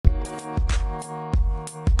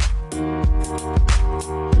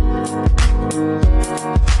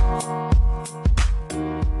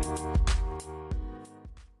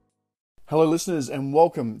Hello listeners and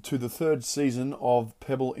welcome to the third season of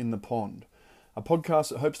Pebble in the Pond, a podcast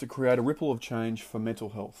that hopes to create a ripple of change for mental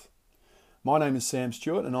health. My name is Sam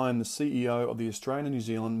Stewart and I am the CEO of the Australian and New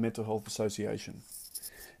Zealand Mental Health Association.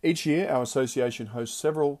 Each year our association hosts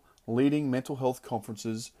several leading mental health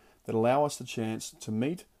conferences that allow us the chance to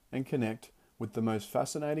meet and connect with the most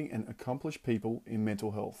fascinating and accomplished people in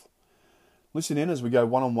mental health. Listen in as we go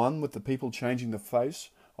one-on-one with the people changing the face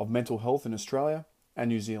of mental health in Australia and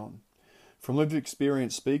New Zealand. From lived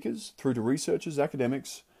experience speakers through to researchers,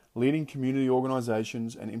 academics, leading community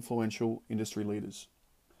organisations and influential industry leaders.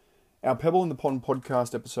 Our Pebble in the Pond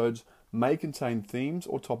podcast episodes may contain themes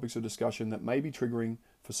or topics of discussion that may be triggering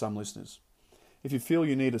for some listeners. If you feel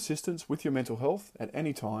you need assistance with your mental health at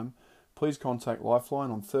any time, please contact Lifeline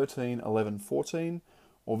on 13 11 14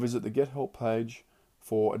 or visit the Get Help page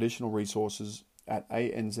for additional resources at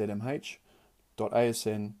anzmh.asn.au.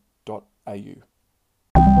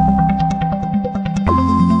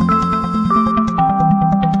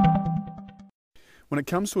 When it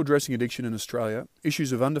comes to addressing addiction in Australia,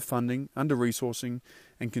 issues of underfunding, under-resourcing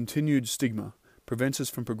and continued stigma prevents us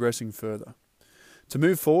from progressing further. To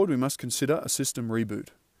move forward, we must consider a system reboot.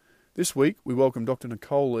 This week, we welcome Dr.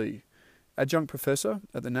 Nicole Lee, Adjunct Professor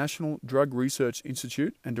at the National Drug Research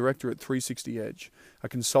Institute and Director at 360 Edge, a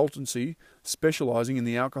consultancy specialising in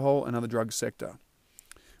the alcohol and other drugs sector.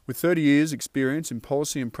 With 30 years' experience in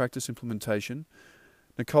policy and practice implementation,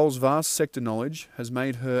 Nicole's vast sector knowledge has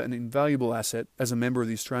made her an invaluable asset as a member of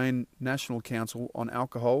the Australian National Council on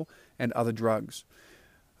Alcohol and Other Drugs,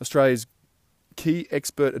 Australia's key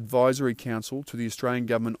expert advisory council to the Australian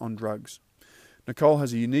Government on drugs. Nicole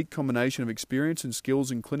has a unique combination of experience and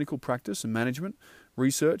skills in clinical practice and management,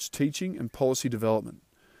 research, teaching and policy development.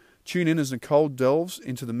 Tune in as Nicole delves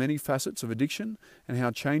into the many facets of addiction and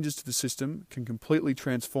how changes to the system can completely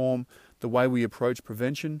transform the way we approach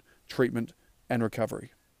prevention, treatment and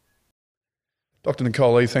recovery. Dr.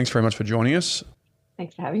 Nicole Lee, thanks very much for joining us.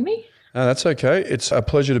 Thanks for having me. That's okay. It's a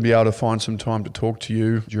pleasure to be able to find some time to talk to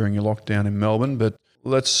you during your lockdown in Melbourne, but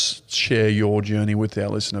let's share your journey with our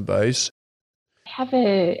listener base. I have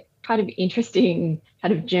a kind of interesting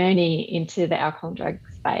kind of journey into the alcohol and drug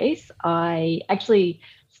space. I actually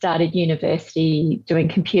started university doing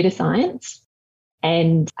computer science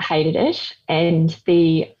and hated it. And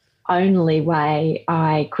the only way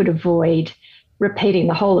I could avoid repeating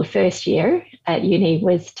the whole of first year at uni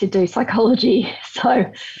was to do psychology.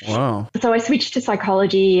 So I switched to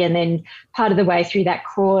psychology, and then part of the way through that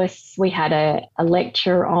course, we had a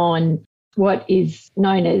lecture on what is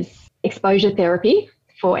known as exposure therapy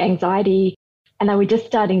for anxiety. And they were just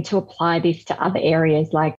starting to apply this to other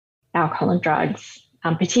areas like alcohol and drugs,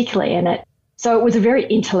 particularly in it. So it was a very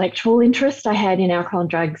intellectual interest I had in alcohol and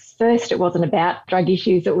drugs. First, it wasn't about drug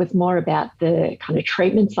issues. It was more about the kind of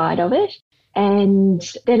treatment side of it. And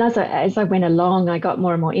then as I went along, I got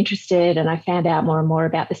more and more interested and I found out more and more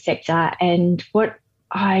about the sector. And what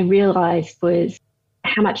I realised was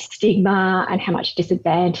how much stigma and how much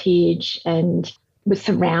disadvantage and was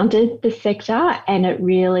surrounded the sector. And it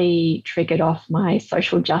really triggered off my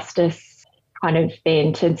social justice kind of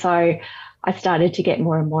bent. And so I started to get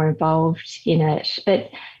more and more involved in it. But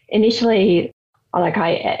initially,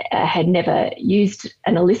 I had never used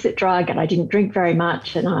an illicit drug and I didn't drink very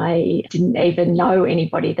much and I didn't even know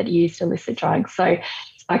anybody that used illicit drugs. So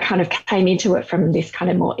I kind of came into it from this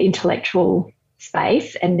kind of more intellectual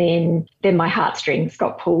space, and then my heartstrings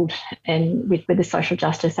got pulled and with the social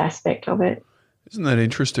justice aspect of it. Isn't that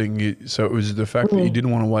interesting? So it was the fact that you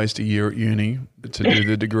didn't want to waste a year at uni to do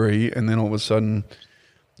the degree, and then all of a sudden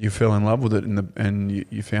you fell in love with it and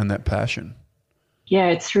you found that passion. Yeah,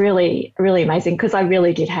 it's really, really amazing because I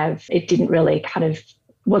really did it didn't really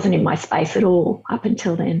wasn't in my space at all up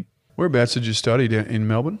until then. Whereabouts did you study in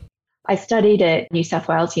Melbourne? I studied at New South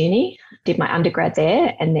Wales Uni, did my undergrad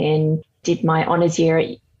there, and then did my honours year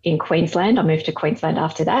in Queensland. I moved to Queensland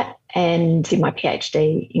after that and did my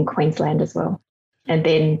PhD in Queensland as well. And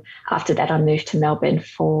then after that, I moved to Melbourne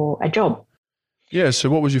for a job. Yeah, so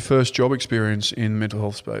what was your first job experience in mental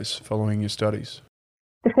health space following your studies?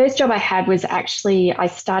 The first job I had was actually, I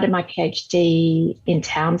started my PhD in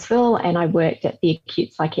Townsville and I worked at the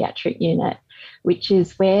acute psychiatric unit, which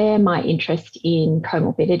is where my interest in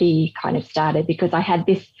comorbidity kind of started, because I had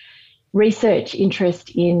this research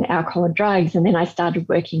interest in alcohol and drugs, and then I started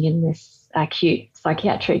working in this acute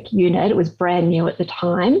psychiatric unit. It was brand new at the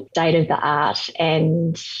time, state of the art,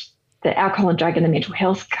 and the alcohol and drug and the mental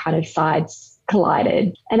health kind of sides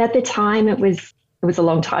collided. And at the time it was a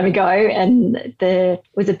long time ago, and there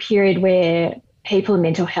was a period where people in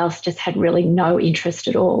mental health just had really no interest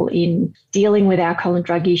at all in dealing with alcohol and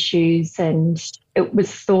drug issues, and it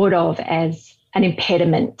was thought of as an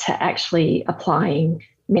impediment to actually applying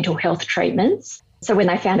mental health treatments. So when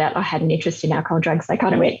they found out I had an interest in alcohol and drugs, they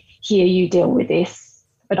kind of went, here, you deal with this.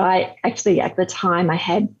 But I actually, at the time, I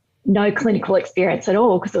had no clinical experience at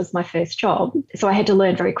all because it was my first job. So I had to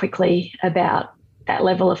learn very quickly about that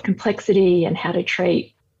level of complexity and how to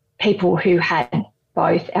treat people who had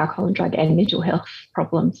both alcohol and drug and mental health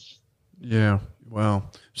problems. Yeah, wow.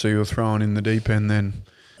 So you were thrown in the deep end then,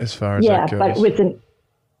 as far as that goes. Yeah, but it was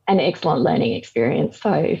an excellent learning experience.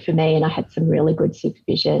 So for me, and I had some really good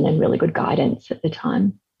supervision and really good guidance at the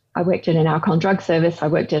time. I worked in an alcohol and drug service. I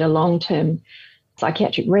worked at a long-term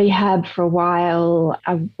psychiatric rehab for a while.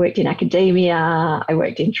 I worked in academia. I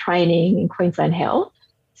worked in training in Queensland Health.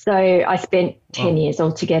 So I spent 10 years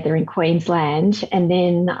altogether in Queensland, and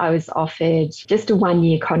then I was offered just a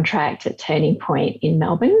 1-year contract at Turning Point in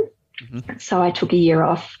Melbourne. Mm-hmm. So I took a year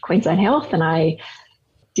off Queensland Health and I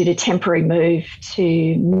did a temporary move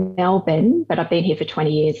to Melbourne, but I've been here for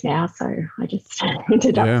 20 years now, so I just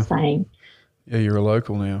ended up staying. Yeah, you're a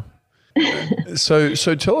local now. So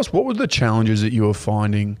tell us, what were the challenges that you were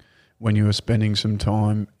finding when you were spending some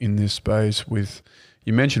time in this space with,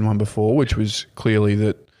 you mentioned one before, which was clearly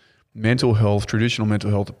that mental health, traditional mental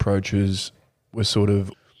health approaches were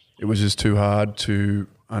it was just too hard to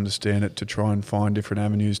understand it, to try and find different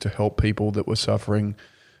avenues to help people that were suffering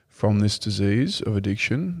from this disease of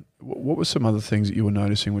addiction. What were some other things that you were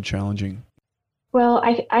noticing were challenging? Well,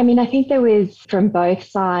 I mean, I think there was from both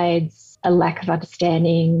sides a lack of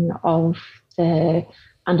understanding of the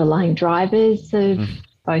underlying drivers of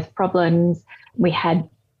both problems. We had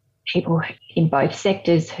people in both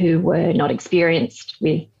sectors who were not experienced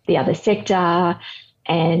with the other sector,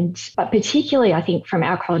 but particularly I think from the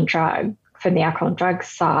alcohol and drug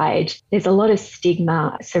side, there's a lot of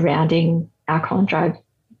stigma surrounding alcohol and drug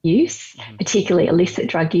use, particularly illicit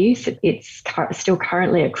drug use. It's still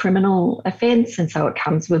currently a criminal offence, and so it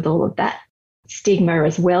comes with all of that stigma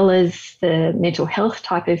as well as the mental health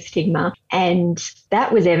type of stigma. And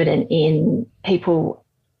that was evident in people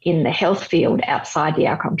in the health field outside the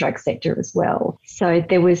alcohol and drug sector as well. So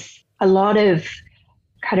there was a lot of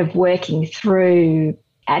kind of working through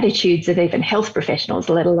attitudes of even health professionals,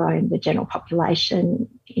 let alone the general population,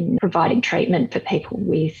 in providing treatment for people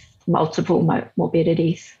with multiple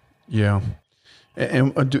morbidities. Yeah.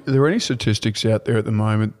 And are there any statistics out there at the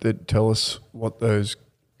moment that tell us what those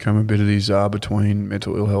comorbidities are between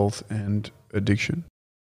mental ill health and addiction?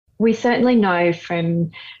 We certainly know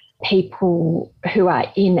from people who are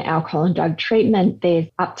in alcohol and drug treatment, there's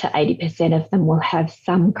up to 80% of them will have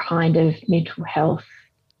some kind of mental health,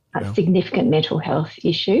 significant mental health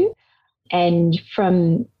issue. And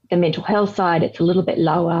from the mental health side, it's a little bit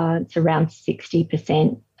lower. It's around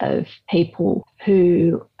 60% of people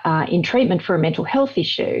who are in treatment for a mental health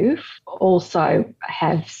issue also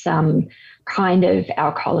have some kind of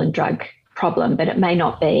alcohol and drug problem, but it may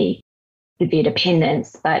not be severe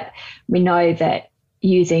dependence. But we know that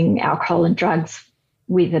using alcohol and drugs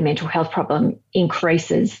with a mental health problem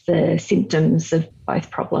increases the symptoms of both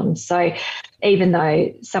problems. So even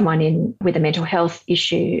though someone with a mental health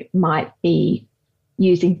issue might be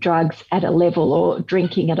using drugs at a level or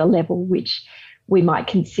drinking at a level which we might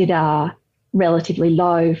consider relatively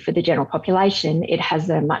low for the general population, it has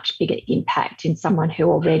a much bigger impact in someone who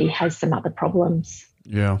already has some other problems.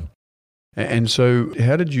 Yeah. And so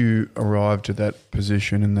how did you arrive to that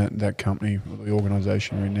position in that company or the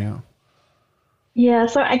organisation you're in now? Yeah,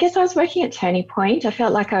 so I guess I was working at Turning Point. I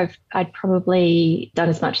felt like I'd probably done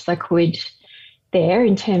as much as I could there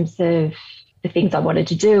in terms of the things I wanted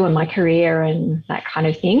to do in my career and that kind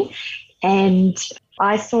of thing. And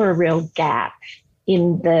I saw a real gap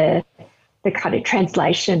in the kind of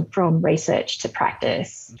translation from research to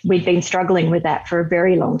practice. We'd been struggling with that for a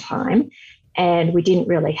very long time, and we didn't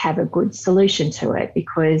really have a good solution to it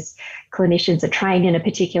because clinicians are trained in a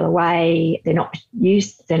particular way. They're not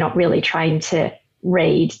really trained to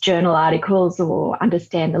read journal articles or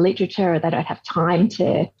understand the literature, or they don't have time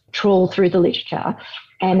to trawl through the literature.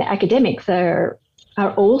 And academics are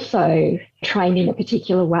also trained in a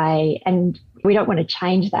particular way, and we don't want to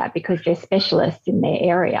change that because they're specialists in their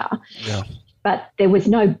area. Yeah. But there was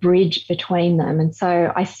no bridge between them. And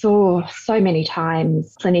so I saw so many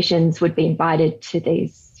times clinicians would be invited to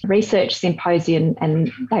these research symposium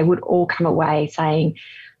and they would all come away saying,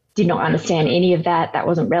 did not understand any of that. That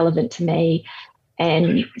wasn't relevant to me.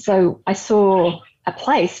 And so I saw a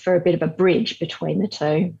place for a bit of a bridge between the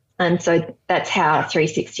two. And so that's how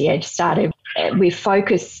 360 Edge started. We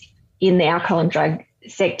focus in the alcohol and drug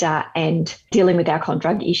sector and dealing with alcohol and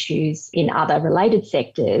drug issues in other related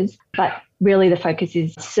sectors. But really the focus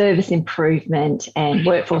is service improvement and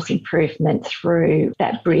workforce improvement through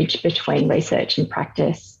that bridge between research and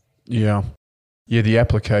practice. Yeah. Yeah, the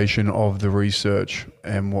application of the research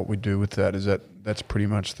and what we do with that, that's pretty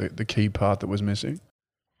much the key part that was missing?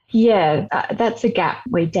 Yeah, that's a gap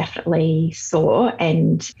we definitely saw,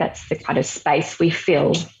 and that's the kind of space we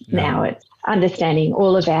fill now. It's understanding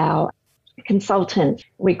all of our consultants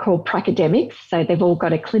we call pracademics, so they've all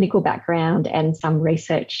got a clinical background and some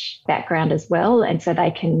research background as well, and so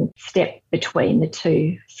they can step between the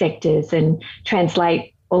two sectors and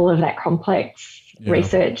translate all of that complex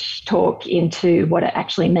research talk into what it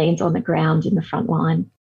actually means on the ground in the front line.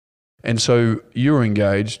 And so you were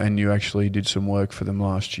engaged and you actually did some work for them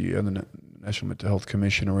last year, the National Mental Health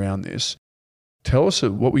Commission, around this. Tell us,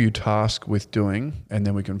 what were you tasked with doing, and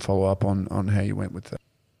then we can follow up on how you went with that.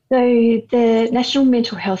 So the National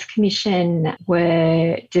Mental Health Commission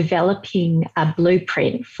were developing a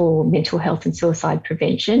blueprint for mental health and suicide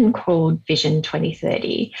prevention called Vision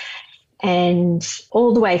 2030. And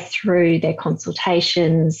all the way through their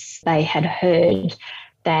consultations, they had heard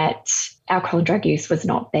that alcohol and drug use was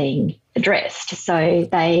not being addressed. So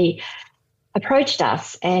they approached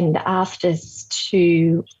us and asked us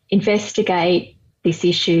to investigate this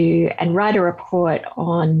issue and write a report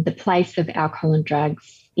on the place of alcohol and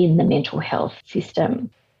drugs in the mental health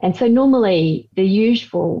system. And so normally the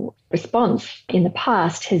usual response in the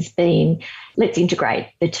past has been, let's integrate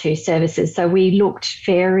the two services. So we looked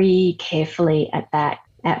very carefully at that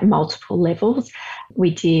at multiple levels.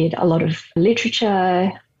 We did a lot of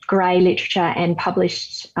literature, grey literature, and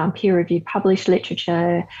published peer-reviewed published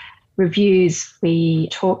literature reviews. We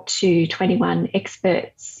talked to 21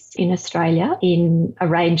 experts in Australia in a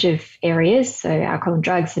range of areas, so alcohol and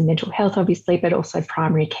drugs and mental health, obviously, but also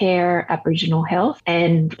primary care, Aboriginal health.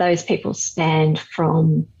 And those people spanned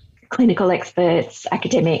from clinical experts,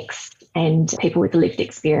 academics, and people with lived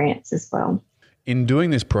experience as well. In doing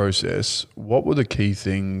this process, what were the key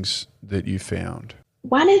things that you found?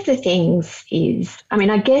 One of the things is,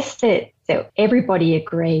 I guess that everybody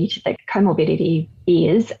agreed that comorbidity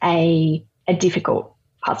is a difficult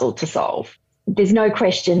puzzle to solve. There's no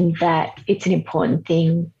question that it's an important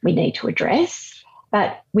thing we need to address,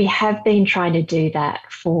 but we have been trying to do that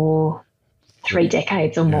for 3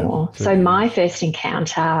 decades or more. So my first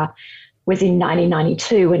encounter was in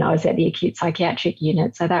 1992 when I was at the acute psychiatric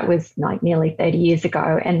unit. So that was like nearly 30 years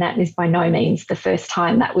ago, and that is by no means the first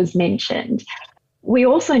time that was mentioned. We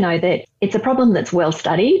also know that it's a problem that's well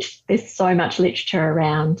studied. There's so much literature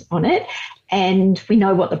around on it, and we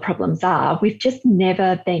know what the problems are. We've just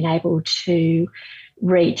never been able to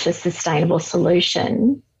reach a sustainable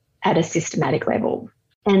solution at a systematic level.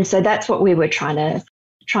 And so that's what we were trying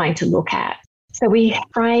to look at. So we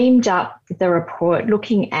framed up the report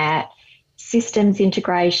looking at systems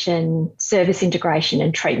integration, service integration,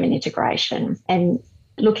 and treatment integration, and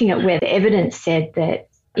looking at where the evidence said that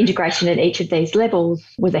integration at each of these levels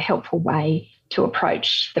was a helpful way to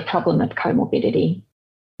approach the problem of comorbidity.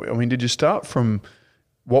 Did you start from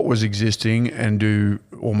what was existing and do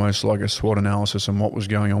almost like a SWOT analysis on what was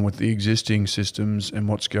going on with the existing systems and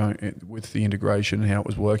what's going with the integration and how it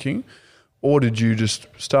was working? Or did you just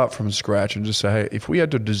start from scratch and just say, hey, if we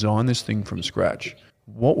had to design this thing from scratch,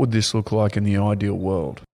 what would this look like in the ideal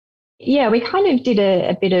world? Yeah, we kind of did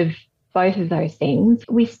a bit of both of those things.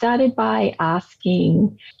 We started by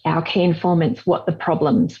asking our key informants what the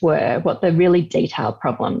problems were, what the really detailed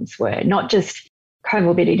problems were, not just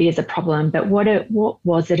comorbidity as a problem, but what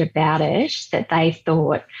was it about it that they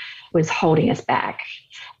thought was holding us back.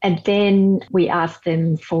 And then we asked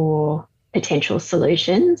them for potential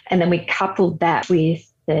solutions, and then we coupled that with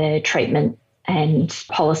the treatment and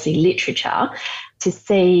policy literature to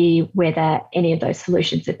see whether any of those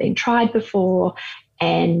solutions had been tried before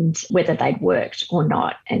and whether they'd worked or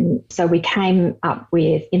not. And so we came up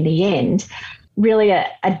with, in the end, really a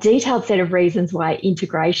detailed set of reasons why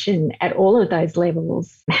integration at all of those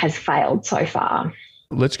levels has failed so far.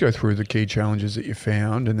 Let's go through the key challenges that you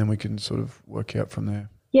found, and then we can sort of work out from there.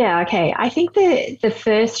 Yeah, okay. I think the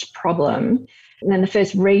first problem, and then the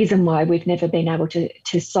first reason why we've never been able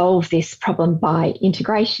to solve this problem by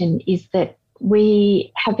integration, is that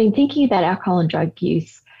we have been thinking about alcohol and drug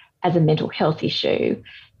use as a mental health issue.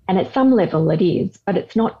 And at some level it is, but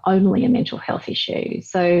it's not only a mental health issue.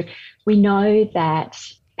 So we know that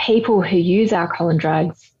people who use alcohol and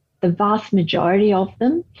drugs, the vast majority of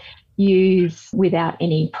them use without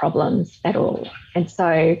any problems at all. And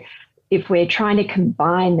so if we're trying to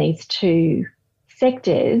combine these two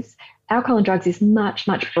sectors, alcohol and drugs is much,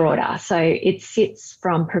 much broader. So it sits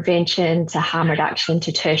from prevention to harm reduction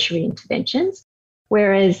to tertiary interventions,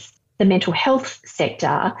 whereas the mental health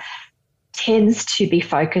sector tends to be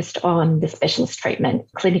focused on the specialist treatment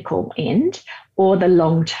clinical end or the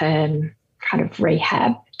long-term kind of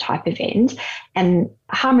rehab type of end. And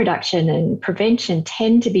harm reduction and prevention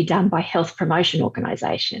tend to be done by health promotion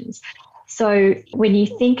organisations. So when you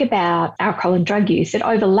think about alcohol and drug use, it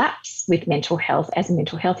overlaps with mental health as a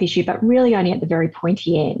mental health issue, but really only at the very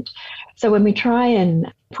pointy end. So when we try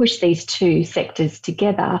and push these two sectors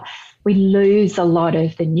together, we lose a lot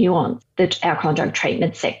of the nuance that alcohol and drug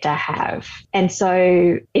treatment sector have. And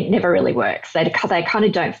so it never really works. They kind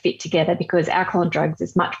of don't fit together because alcohol and drugs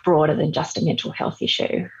is much broader than just a mental health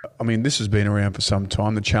issue. I mean, this has been around for some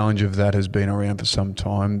time. The challenge of that has been around for some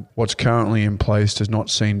time. What's currently in place does not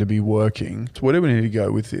seem to be working. So where do we need to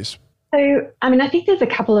go with this? So, I think there's a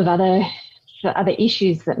couple of other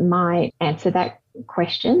issues that might answer that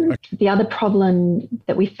question. Okay. The other problem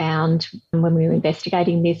that we found when we were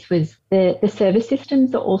investigating this was the service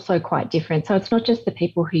systems are also quite different. So it's not just the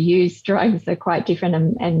people who use drugs are quite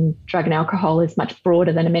different, and drug and alcohol is much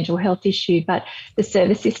broader than a mental health issue, but the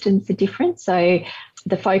service systems are different. So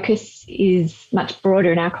the focus is much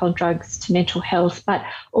broader in alcohol and drugs to mental health, but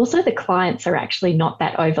also the clients are actually not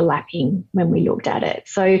that overlapping when we looked at it.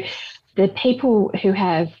 So the people who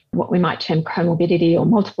have what we might term comorbidity or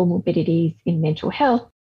multiple morbidities in mental health,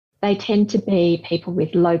 they tend to be people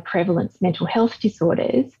with low prevalence mental health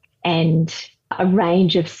disorders and a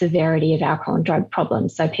range of severity of alcohol and drug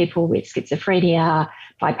problems. So people with schizophrenia,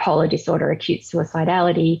 bipolar disorder, acute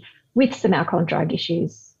suicidality, with some alcohol and drug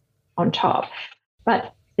issues on top.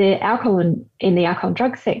 But in the alcohol and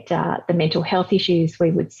drug sector, the mental health issues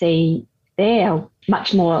we would see there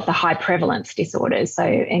much more the high prevalence disorders, so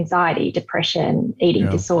anxiety, depression, eating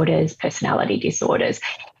disorders, personality disorders.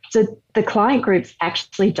 So the client groups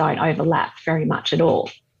actually don't overlap very much at all.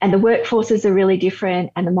 And the workforces are really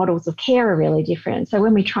different and the models of care are really different. So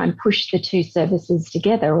when we try and push the two services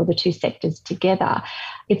together or the two sectors together,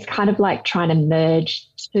 it's kind of like trying to merge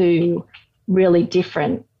two really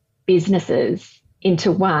different businesses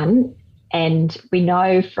into one. And we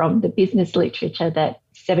know from the business literature that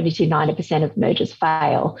 70 to 90% of mergers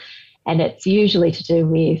fail. And it's usually to do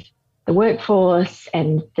with the workforce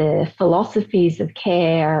and the philosophies of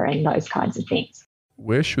care and those kinds of things.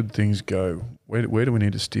 Where should things go? Where do we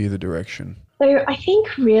need to steer the direction? So I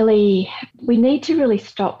think really we need to really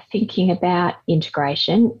stop thinking about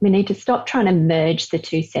integration. We need to stop trying to merge the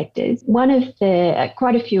two sectors.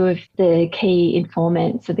 Quite a few of the key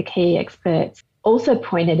informants or the key experts also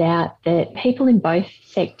pointed out that people in both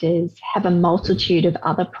sectors have a multitude of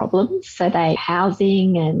other problems. So they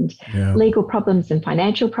housing and legal problems and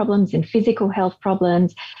financial problems and physical health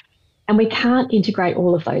problems. And we can't integrate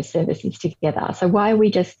all of those services together. So why are we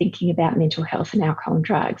just thinking about mental health and alcohol and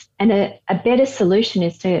drugs? And a better solution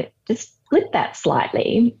is to just flip that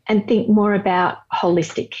slightly and think more about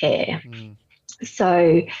holistic care.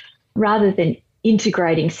 So rather than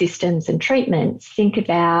integrating systems and treatments, think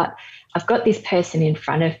about, I've got this person in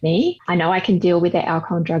front of me. I know I can deal with their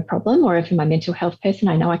alcohol and drug problem, or if I'm a mental health person,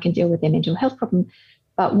 I know I can deal with their mental health problem.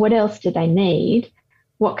 But what else do they need?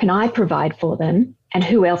 What can I provide for them? And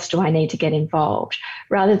who else do I need to get involved?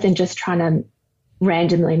 Rather than just trying to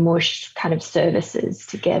randomly mush kind of services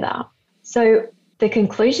together. So the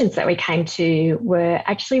conclusions that we came to were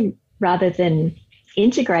actually, rather than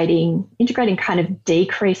integrating kind of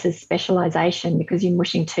decreases specialisation because you're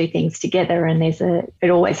mushing two things together and it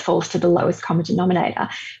always falls to the lowest common denominator.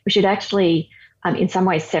 We should actually in some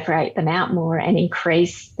ways separate them out more and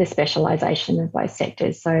increase the specialisation of both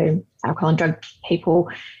sectors. So alcohol and drug people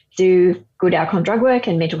do good alcohol and drug work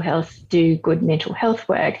and mental health do good mental health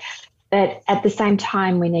work. But at the same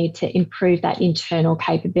time, we need to improve that internal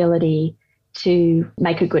capability to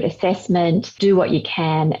make a good assessment, do what you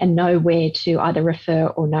can, and know where to either refer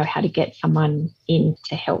or know how to get someone in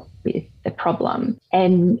to help with the problem.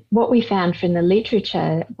 And what we found from the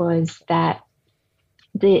literature was that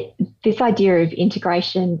this idea of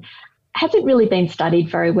integration hasn't really been studied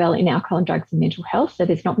very well in alcohol and drugs and mental health. So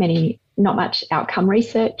there's not much outcome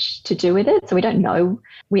research to do with it. So we don't know,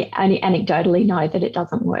 we only anecdotally know that it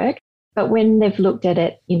doesn't work. But when they've looked at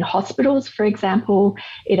it in hospitals, for example,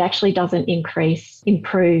 it actually doesn't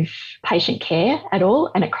improve patient care at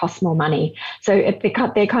all, and it costs more money. So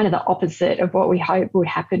they're kind of the opposite of what we hope would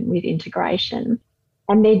happen with integration.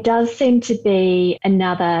 And there does seem to be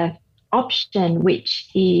another option, which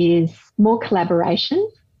is more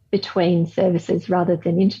collaboration between services rather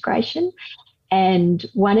than integration. And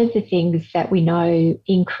one of the things that we know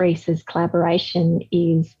increases collaboration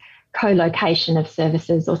is co-location of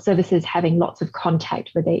services or services having lots of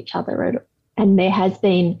contact with each other. And there has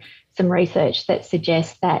been some research that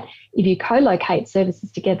suggests that if you co-locate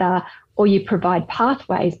services together or you provide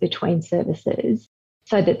pathways between services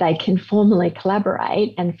so that they can formally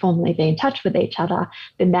collaborate and formally be in touch with each other,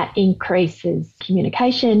 then that increases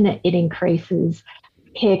communication, it increases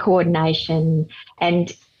care coordination,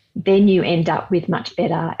 and then you end up with much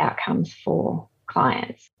better outcomes for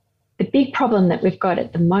clients. The big problem that we've got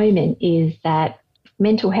at the moment is that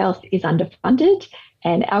mental health is underfunded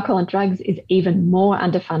and alcohol and drugs is even more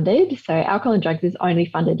underfunded. So alcohol and drugs is only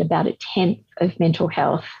funded about 1/10 of mental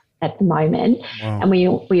health at the moment. Wow. And we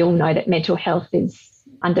all know that mental health is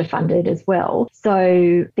underfunded as well.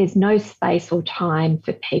 So there's no space or time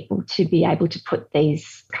for people to be able to put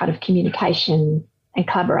these kind of communication and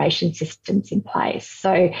collaboration systems in place.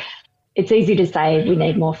 So it's easy to say we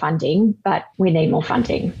need more funding, but we need more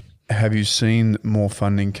funding. Have you seen more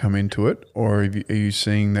funding come into it, or are you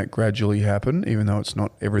seeing that gradually happen, even though it's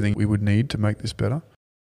not everything we would need to make this better?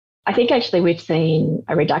 I think actually we've seen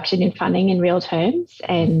a reduction in funding in real terms,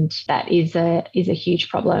 and that is a huge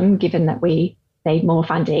problem given that we need more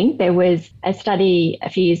funding. There was a study a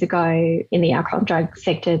few years ago in the alcohol and drug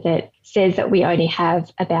sector that says that we only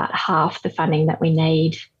have about half the funding that we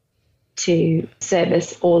need to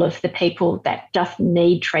service all of the people that just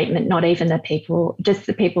need treatment, not even just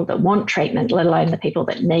the people that want treatment, let alone the people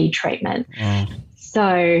that need treatment. Wow.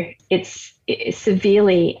 So it's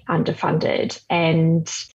severely underfunded,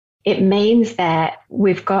 and it means that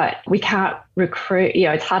we can't recruit,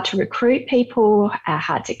 it's hard to recruit people,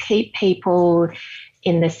 hard to keep people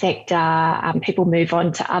in the sector. People move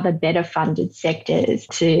on to other better funded sectors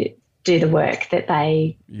to do the work that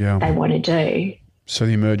they want to do. So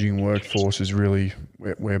the emerging workforce is really,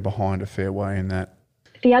 we're behind a fair way in that.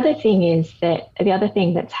 The other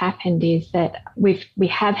thing that's happened is that we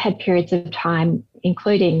have had periods of time,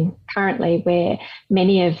 including currently, where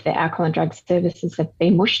many of the alcohol and drug services have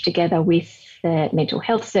been mushed together with the mental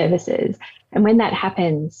health services. And when that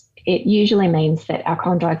happens, it usually means that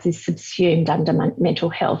alcohol and drugs is subsumed under mental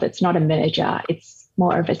health. It's not a merger, it's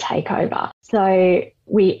more of a takeover. So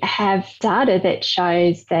we have data that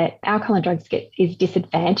shows that alcohol and drugs is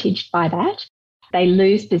disadvantaged by that. They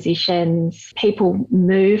lose positions. People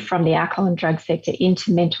move from the alcohol and drug sector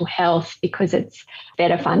into mental health because it's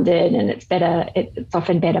better funded and it's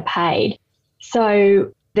often better paid.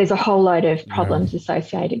 So there's a whole load of problems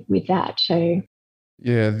associated with that too.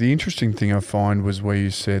 Yeah, the interesting thing I find was where you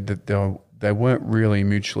said that they weren't really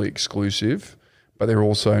mutually exclusive, but they're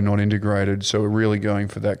also not integrated. So we're really going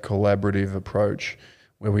for that collaborative approach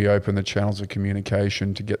where we open the channels of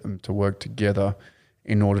communication to get them to work together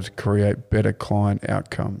in order to create better client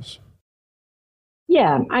outcomes.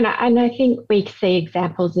 Yeah, and I think we see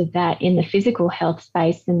examples of that in the physical health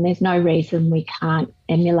space, and there's no reason we can't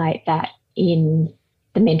emulate that in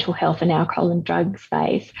the mental health and alcohol and drug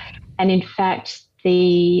space. And in fact,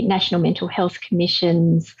 the National Mental Health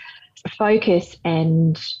Commission's focus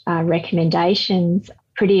and recommendations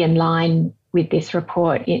pretty in line with this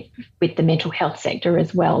report with the mental health sector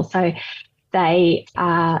as well. So they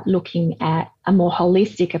are looking at a more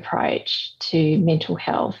holistic approach to mental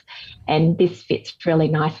health, and this fits really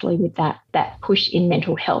nicely with that push in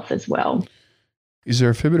mental health as well. Is there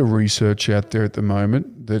a fair bit of research out there at the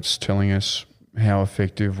moment that's telling us how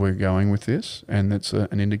effective we're going with this, and that's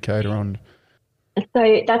an indicator on?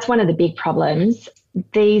 So that's one of the big problems.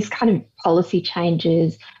 These kind of policy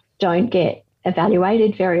changes don't get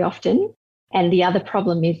evaluated very often. And the other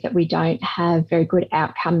problem is that we don't have very good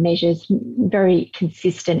outcome measures, very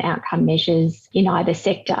consistent outcome measures in either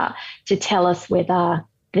sector to tell us whether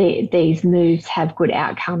these moves have good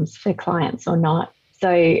outcomes for clients or not.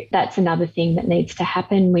 So that's another thing that needs to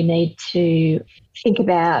happen. We need to think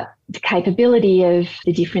about the capability of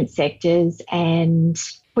the different sectors and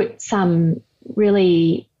put some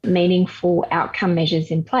really meaningful outcome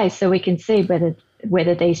measures in place so we can see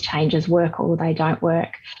whether these changes work or they don't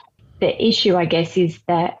work. The issue, I guess, is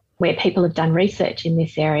that where people have done research in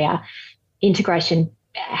this area, integration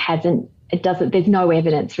there's no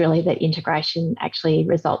evidence really that integration actually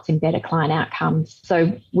results in better client outcomes.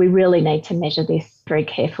 So we really need to measure this very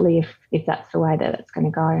carefully if that's the way that it's going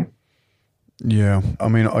to go. Yeah, I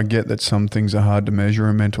mean, I get that some things are hard to measure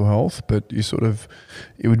in mental health, but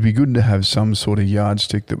it would be good to have some sort of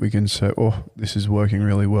yardstick that we can say, oh, this is working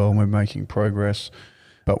really well and we're making progress.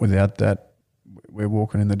 But without that, we're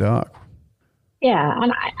walking in the dark. Yeah,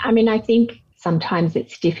 and I think sometimes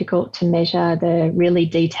it's difficult to measure the really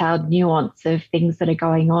detailed nuance of things that are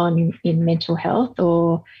going on in mental health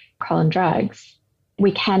or alcohol and drugs.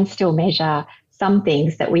 We can still measure some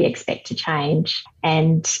things that we expect to change.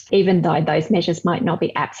 And even though those measures might not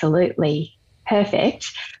be absolutely perfect,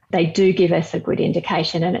 they do give us a good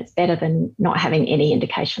indication, and it's better than not having any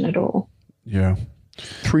indication at all. Yeah.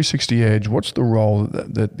 360 Edge, what's the role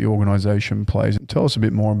that the organisation plays? Tell us a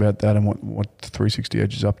bit more about that and what 360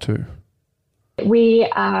 Edge is up to. We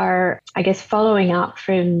are, I guess, following up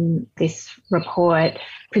from this report,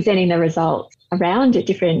 presenting the results around at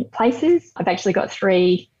different places. I've actually got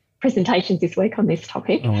 3 presentations this week on this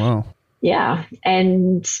topic. Oh, wow. Yeah.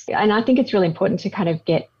 And I think it's really important to kind of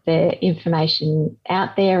get the information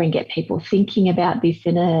out there and get people thinking about this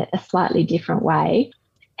in a slightly different way.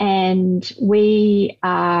 And we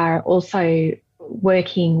are also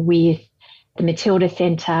working with the Matilda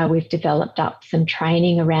Centre. We've developed up some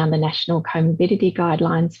training around the National Comorbidity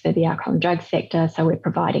Guidelines for the alcohol and drug sector, so we're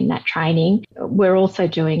providing that training. We're also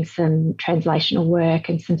doing some translational work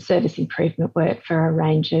and some service improvement work for a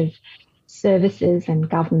range of services and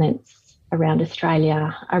governments around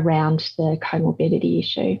Australia around the comorbidity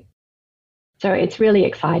issue. So it's really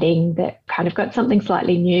exciting that kind of got something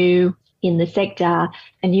slightly new in the sector,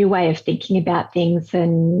 a new way of thinking about things,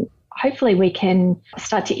 and hopefully we can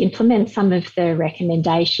start to implement some of the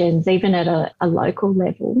recommendations even at a local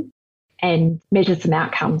level and measure some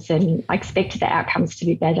outcomes. And I expect the outcomes to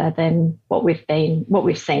be better than what we've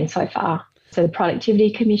seen so far. So the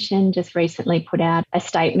Productivity Commission just recently put out a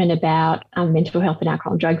statement about mental health and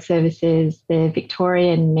alcohol and drug services, the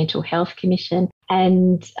Victorian Mental Health Commission,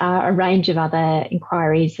 and a range of other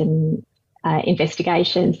inquiries and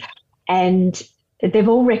investigations. And they've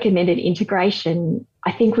all recommended integration,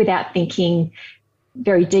 I think, without thinking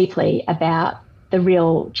very deeply about the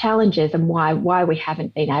real challenges and why we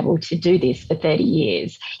haven't been able to do this for 30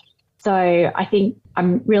 years. So I think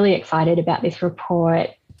I'm really excited about this report,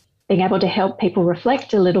 being able to help people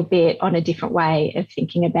reflect a little bit on a different way of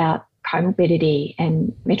thinking about comorbidity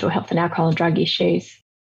and mental health and alcohol and drug issues.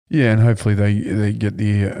 Yeah, and hopefully they get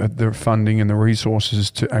the funding and the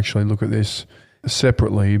resources to actually look at this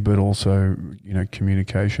separately, but also,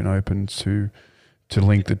 communication open to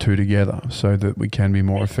link the two together so that we can be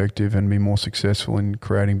more effective and be more successful in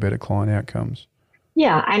creating better client outcomes.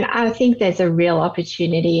 Yeah, and I think there's a real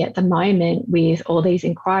opportunity at the moment with all these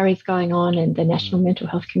inquiries going on and the National Mental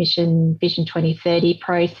Health Commission Vision 2030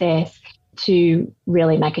 process to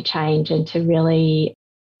really make a change and to really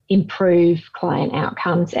improve client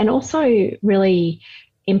outcomes and also really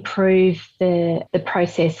improve the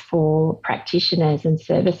process for practitioners and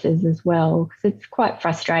services as well, because it's quite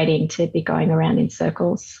frustrating to be going around in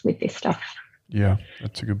circles with this stuff. Yeah,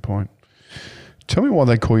 that's a good point. Tell me why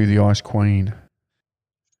they call you the Ice Queen.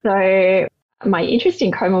 So my interest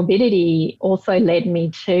in comorbidity also led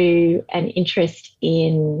me to an interest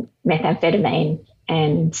in methamphetamine,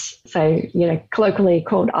 and so, colloquially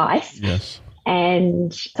called ice. Yes.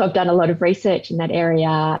 And so I've done a lot of research in that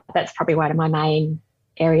area. That's probably one of my main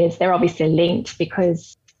areas. They're obviously linked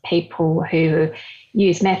because people who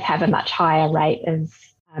use meth have a much higher rate of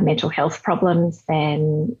mental health problems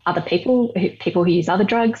than other people who use other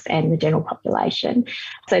drugs and the general population.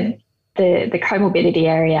 So the comorbidity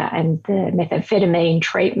area and the methamphetamine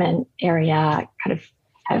treatment area kind of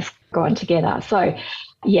have gone together. So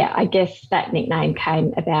yeah, I guess that nickname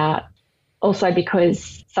came about also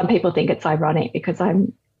because some people think it's ironic because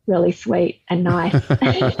I'm really sweet and nice,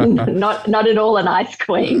 not at all an ice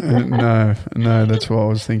queen. No, that's what I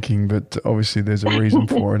was thinking, but obviously there's a reason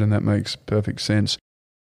for it and that makes perfect sense.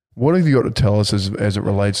 What have you got to tell us as it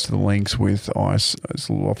relates to the links with ice? It's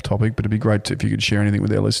a little off topic, but it'd be great if you could share anything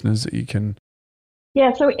with our listeners that you can.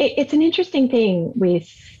 Yeah, so it's an interesting thing with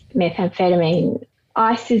methamphetamine.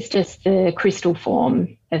 Ice is just the crystal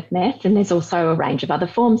form of meth, and there's also a range of other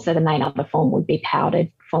forms. So the main other form would be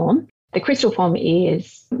powdered form. The crystal form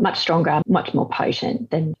is much stronger, much more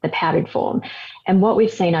potent than the powdered form. And what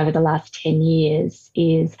we've seen over the last 10 years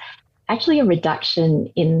is actually a reduction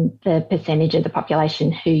in the percentage of the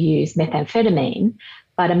population who use methamphetamine.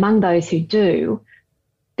 But among those who do,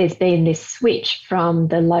 there's been this switch from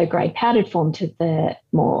the low-grade powdered form to the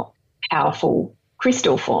more powerful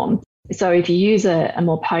crystal form. So if you use a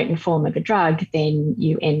more potent form of a drug, then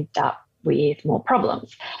you end up with more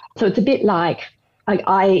problems. So it's a bit like,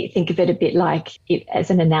 I think of it a bit like, as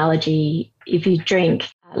an analogy, if you drink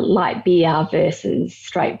light beer versus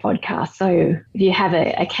straight vodka. So if you have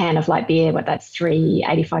a can of light beer, that's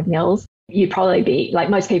 385 mils, you'd probably be, like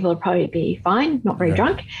most people would probably be fine, not very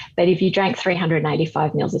drunk. But if you drank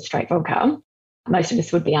 385 mils of straight vodka, most of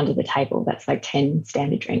us would be under the table. That's like 10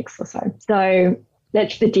 standard drinks or so. So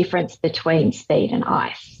that's the difference between speed and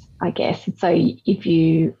ice, I guess. So if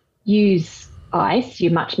you use ice,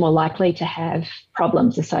 you're much more likely to have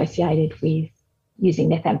problems associated with using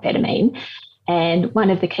methamphetamine. And one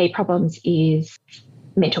of the key problems is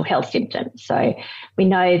mental health symptoms. So we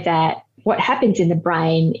know that what happens in the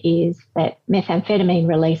brain is that methamphetamine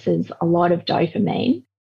releases a lot of dopamine,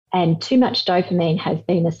 and too much dopamine has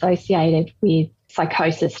been associated with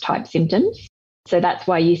psychosis type symptoms. So that's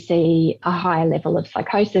why you see a higher level of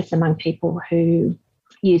psychosis among people who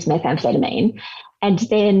use methamphetamine. And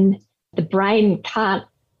then the brain can't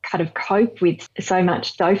kind of cope with so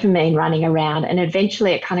much dopamine running around, and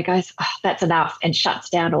eventually it kind of goes, oh, that's enough, and shuts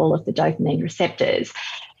down all of the dopamine receptors.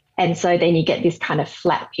 And so then you get this kind of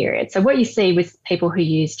flat period. So what you see with people who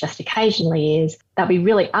use just occasionally is they'll be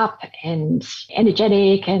really up and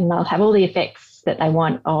energetic, and they'll have all the effects that they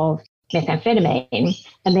want of methamphetamine.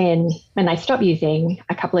 And then when they stop using,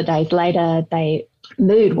 a couple of days later, their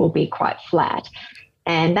mood will be quite flat.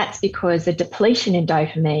 And that's because a depletion in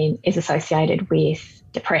dopamine is associated with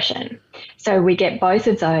depression. So we get both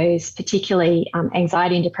of those, particularly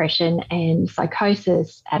anxiety and depression and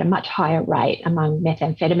psychosis, at a much higher rate among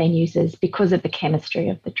methamphetamine users because of the chemistry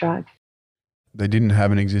of the drug. They didn't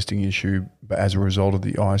have an existing issue, but as a result of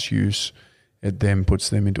the ice use, it then puts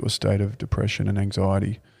them into a state of depression and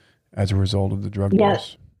anxiety as a result of the drug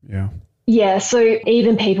use. Yeah. So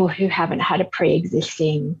even people who haven't had a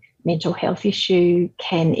pre-existing mental health issue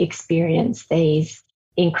can experience these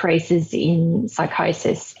increases in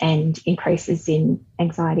psychosis and increases in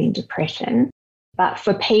anxiety and depression. But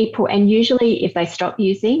for people, and usually if they stop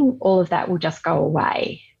using, all of that will just go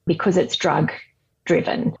away because it's drug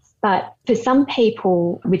driven. But for some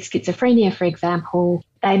people with schizophrenia, for example,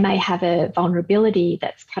 they may have a vulnerability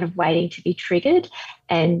that's kind of waiting to be triggered,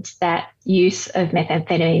 and that use of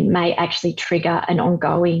methamphetamine may actually trigger an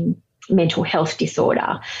ongoing mental health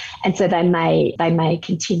disorder. And so they may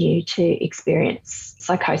continue to experience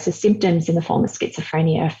psychosis symptoms in the form of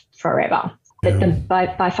schizophrenia forever. But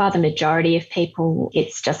by far the majority of people,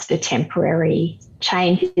 it's just a temporary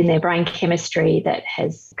change in their brain chemistry that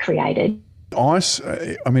has created. Ice,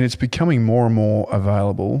 I mean, it's becoming more and more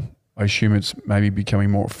available. I assume it's maybe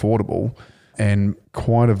becoming more affordable, and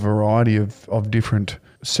quite a variety of different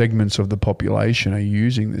segments of the population are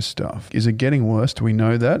using this stuff. Is it getting worse? Do we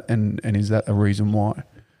know that? And is that a reason why?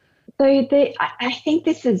 So I think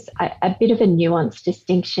this is a bit of a nuanced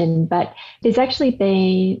distinction, but there's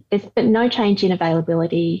been no change in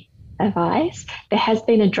availability of ice. There has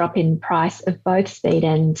been a drop in price of both speed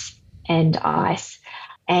and ice,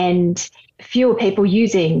 and fewer people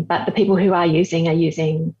using, but the people who are using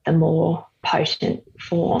the more potent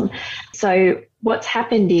form. So what's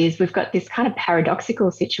happened is we've got this kind of paradoxical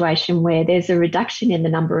situation where there's a reduction in the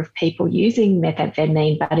number of people using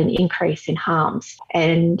methamphetamine, but an increase in harms.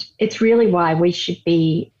 And it's really why we should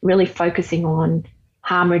be really focusing on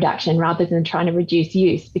harm reduction rather than trying to reduce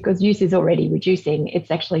use, because use is already reducing. It's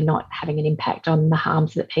actually not having an impact on the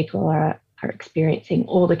harms that people are experiencing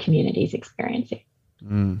or the community is experiencing.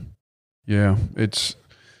 Yeah,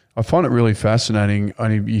 I find it really fascinating.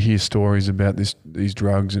 You hear stories about these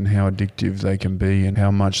drugs and how addictive they can be and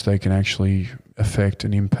how much they can actually affect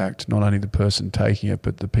and impact not only the person taking it,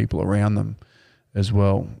 but the people around them as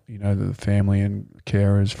well. You know, the family and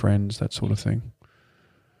carers, friends, that sort of thing.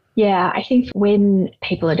 Yeah, I think when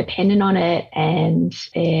people are dependent on it and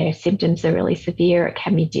their symptoms are really severe, it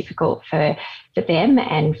can be difficult for them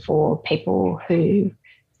and for people who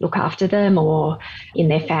look after them or in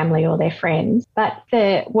their family or their friends. But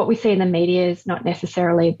what we see in the media is not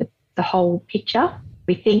necessarily the whole picture.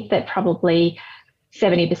 We think that probably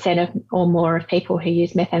 70% or more of people who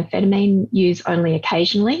use methamphetamine use only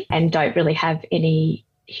occasionally and don't really have any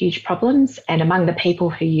huge problems. And among the people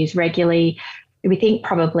who use regularly, we think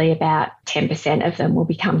probably about 10% of them will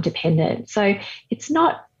become dependent. So it's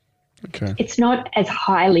not as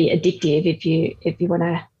highly addictive, if you want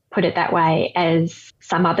to put it that way, as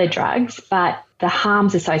some other drugs, but the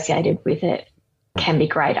harms associated with it can be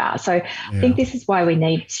greater. So I think this is why we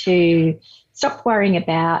need to stop worrying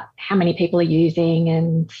about how many people are using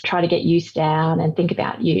and try to get use down and think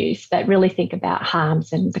about use, but really think about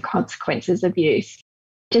harms and the consequences of use.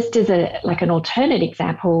 Just as an alternate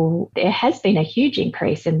example, there has been a huge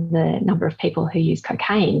increase in the number of people who use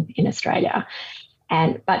cocaine in Australia,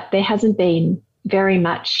 but there hasn't been very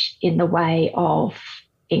much in the way of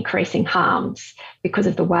increasing harms because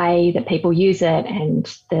of the way that people use it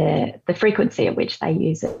and the frequency at which they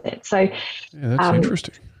use it. So that's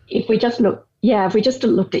interesting. If we just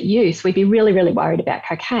looked at use, we'd be really, really worried about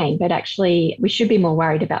cocaine, but actually we should be more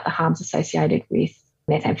worried about the harms associated with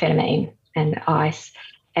methamphetamine and ice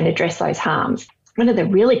and address those harms. One of the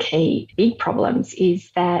really key big problems is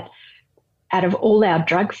that out of all our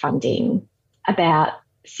drug funding, about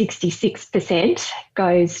 66%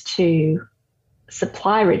 goes to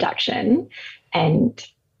supply reduction and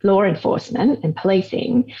law enforcement and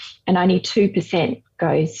policing, and only 2%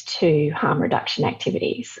 goes to harm reduction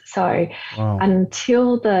activities. So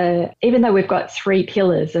even though we've got 3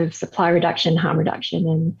 pillars of supply reduction, harm reduction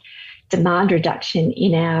and demand reduction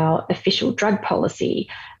in our official drug policy,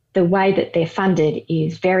 the way that they're funded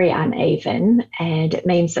is very uneven, and it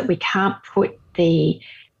means that we can't put the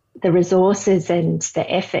resources and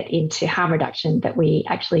the effort into harm reduction that we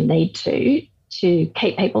actually need to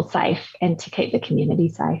keep people safe and to keep the community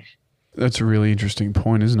safe. That's a really interesting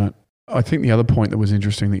point, isn't it? I think the other point that was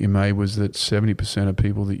interesting that you made was that 70% of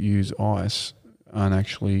people that use ice aren't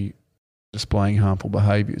actually displaying harmful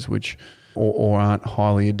behaviours, or aren't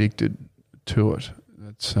highly addicted to it.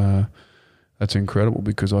 That's incredible,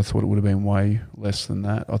 because I thought it would have been way less than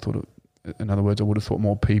that. In other words, I would have thought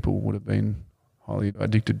more people would have been highly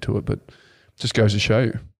addicted to it, but it just goes to show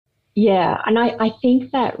you. Yeah, and I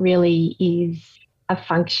think that really is a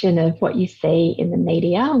function of what you see in the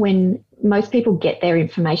media. When most people get their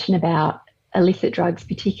information about illicit drugs,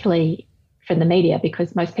 particularly from the media,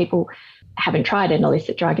 because most people haven't tried an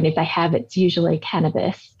illicit drug, and if they have, it's usually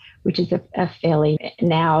cannabis, which is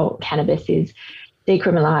now cannabis is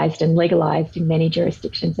decriminalised and legalised in many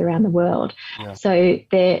jurisdictions around the world. Yeah. So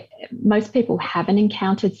most people haven't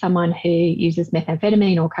encountered someone who uses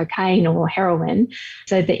methamphetamine or cocaine or heroin.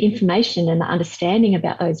 So the information and the understanding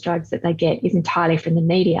about those drugs that they get is entirely from the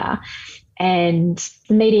media. And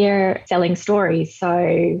the media are selling stories.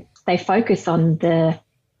 So they focus on the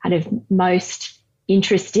kind of most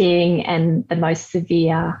interesting and the most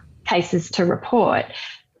severe cases to report.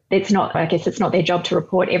 It's not their job to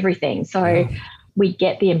report everything. So we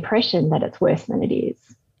get the impression that it's worse than it is.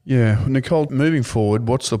 Yeah. Nicole, moving forward,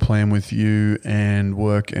 what's the plan with you and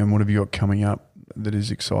work, and what have you got coming up that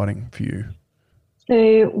is exciting for you?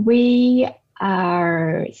 So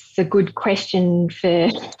it's a good question for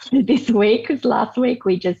this week, because last week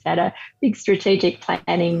we just had a big strategic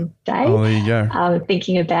planning day. Oh, there you go.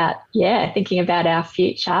 Thinking about our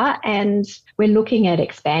future, and we're looking at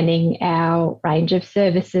expanding our range of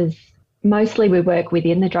services. Mostly we work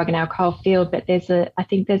within the drug and alcohol field, but I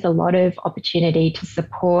think there's a lot of opportunity to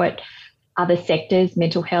support other sectors,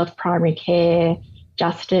 mental health, primary care,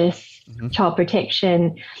 justice, child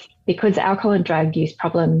protection, because alcohol and drug use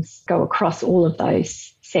problems go across all of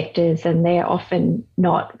those sectors, and they're often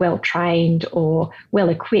not well trained or well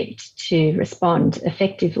equipped to respond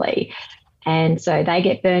effectively. And so they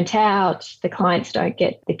get burnt out, the clients don't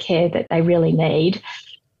get the care that they really need.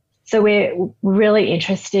 So we're really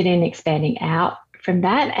interested in expanding out from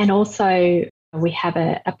that. And also we have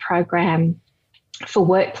a program for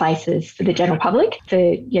workplaces for the general public,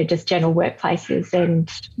 for just general workplaces. And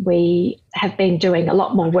we have been doing a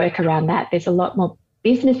lot more work around that. There's a lot more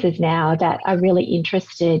businesses now that are really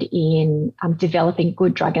interested in developing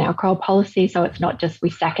good drug and alcohol policy. So it's not just we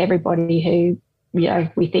sack everybody who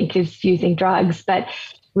we think is using drugs, but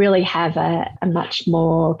really have a much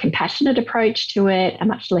more compassionate approach to it, a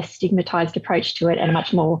much less stigmatized approach to it, and a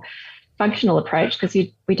much more functional approach, because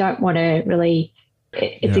we don't want to really,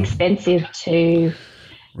 it's expensive to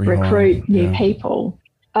recruit new people.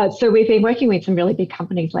 So we've been working with some really big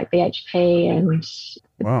companies like BHP and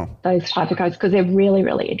those type of guys, because they're really,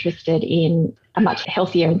 really interested in a much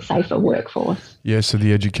healthier and safer workforce. Yeah, so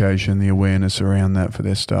the education, the awareness around that for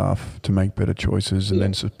their staff to make better choices and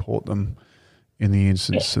then support them in the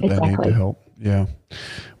instance that they need the help. Yeah.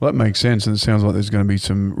 Well, that makes sense. And it sounds like there's going to be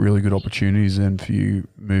some really good opportunities then for you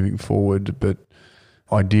moving forward. But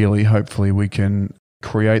ideally, hopefully we can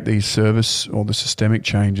create these service or the systemic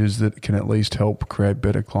changes that can at least help create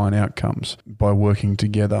better client outcomes by working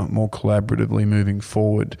together more collaboratively moving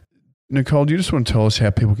forward. Nicole, do you just want to tell us how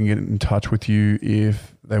people can get in touch with you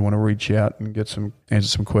if they want to reach out and answer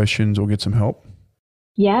some questions or get some help?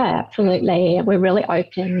 Yeah, absolutely. We're really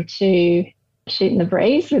open to shooting the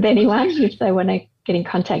breeze with anyone if they want to get in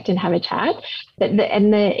contact and have a chat.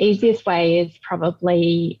 And the easiest way is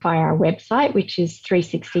probably via our website, which is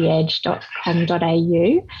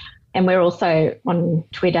 360edge.com.au. And we're also on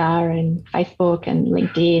Twitter and Facebook and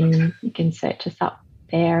LinkedIn. You can search us up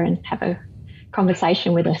there and have a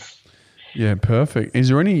conversation with us. Yeah, perfect. Is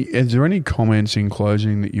there any comments in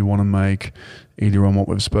closing that you want to make, either on what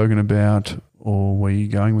we've spoken about or where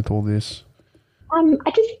you're going with all this?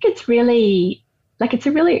 I just think it's really it's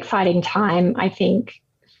a really exciting time, I think,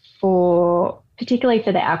 particularly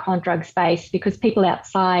for the alcohol and drug space, because people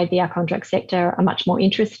outside the alcohol and drug sector are much more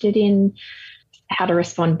interested in how to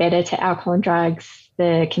respond better to alcohol and drugs.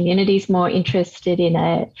 The community's more interested in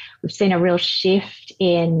it. We've seen a real shift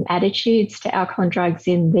in attitudes to alcohol and drugs,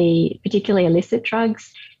 particularly illicit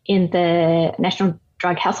drugs, in the National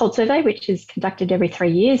drug household survey, which is conducted every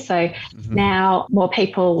 3 years. So now more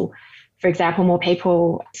people, for example, more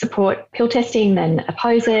people support pill testing than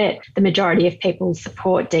oppose it. The majority of people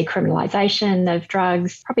support decriminalisation of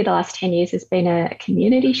drugs. Probably the last 10 years has been a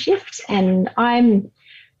community shift. And I'm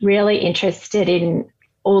really interested in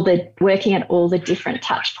working at all the different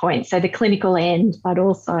touch points. So the clinical end, but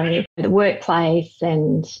also the workplace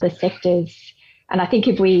and the sectors. And I think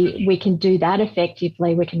if we can do that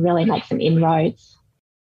effectively, we can really make some inroads.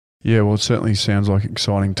 Yeah, well, it certainly sounds like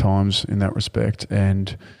exciting times in that respect,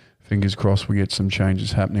 and fingers crossed we get some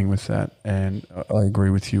changes happening with that. And I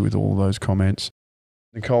agree with you with all those comments.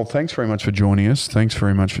 Nicole, thanks very much for joining us. Thanks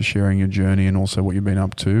very much for sharing your journey and also what you've been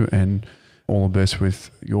up to, and all the best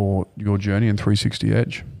with your journey in 360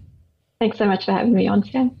 Edge. Thanks so much for having me on,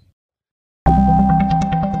 Sam.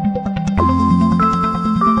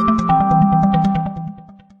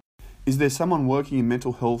 Is there someone working in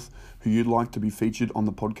mental health who you'd like to be featured on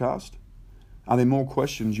the podcast? Are there more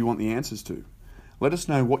questions you want the answers to? Let us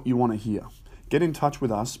know what you want to hear. Get in touch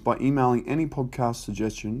with us by emailing any podcast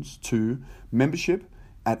suggestions to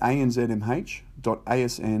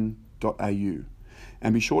membership@anzmh.asn.au.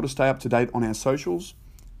 And be sure to stay up to date on our socials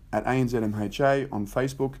at ANZMHA on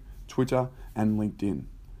Facebook, Twitter and LinkedIn.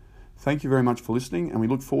 Thank you very much for listening, and we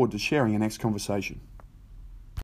look forward to sharing our next conversation.